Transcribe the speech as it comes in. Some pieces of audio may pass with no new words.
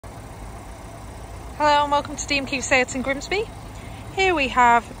Hello and welcome to DMQ Seat in Grimsby. Here we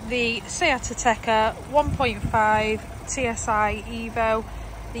have the Seat ATECA 1.5 TSI EVO,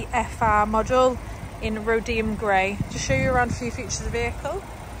 the FR model in rhodium grey. To show you around a few features of the vehicle,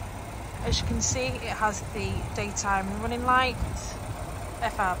 as you can see it has the daytime running lights,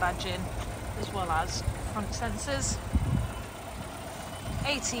 FR badging as well as front sensors,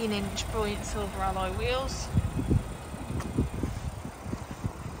 18-inch brilliant silver alloy wheels,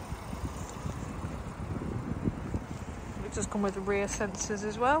 it does come with the rear sensors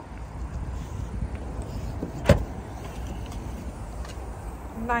as well.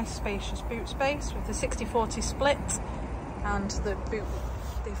 Nice spacious boot space with the 60/40 split and the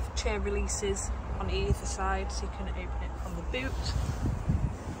chair releases on either side so you can open it from the boot.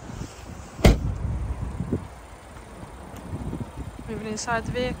 Moving inside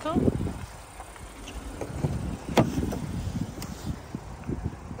the vehicle,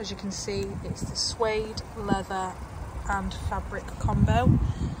 as you can see it's the suede, leather and fabric combo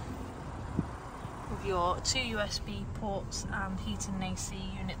with your 2 USB ports and heating and AC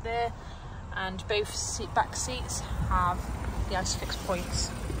unit there, and both back seats have the ISOFIX points.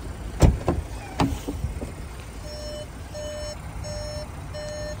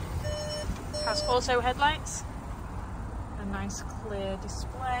 Has auto headlights, a nice clear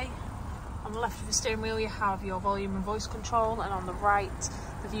display. On the left of the steering wheel you have your volume and voice control, and on the right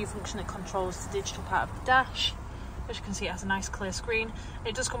the view function that controls the digital part of the dash. As you can see, it has a nice clear screen.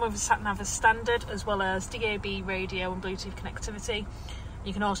 It does come with a sat nav as standard, as well as DAB radio and Bluetooth connectivity.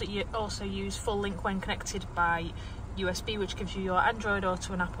 You can also use full link when connected by USB, which gives you your Android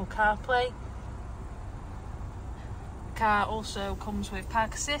Auto and Apple CarPlay. The car also comes with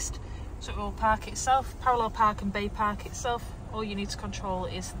park assist, so it will park itself, parallel park and bay park itself. All you need to control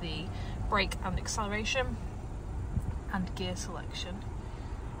is the brake and acceleration and gear selection.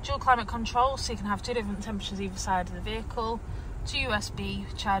 Dual climate control, so you can have 2 different temperatures either side of the vehicle, 2 USB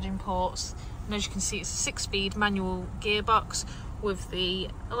charging ports, and as you can see it's a 6-speed manual gearbox with the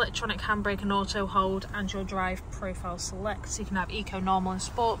electronic handbrake and auto hold and your drive profile select, so you can have eco, normal and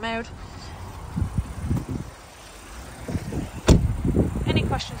sport mode. Any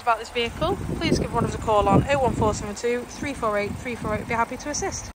questions about this vehicle, please give one of us a call on 01472 348 348, we'll be happy to assist.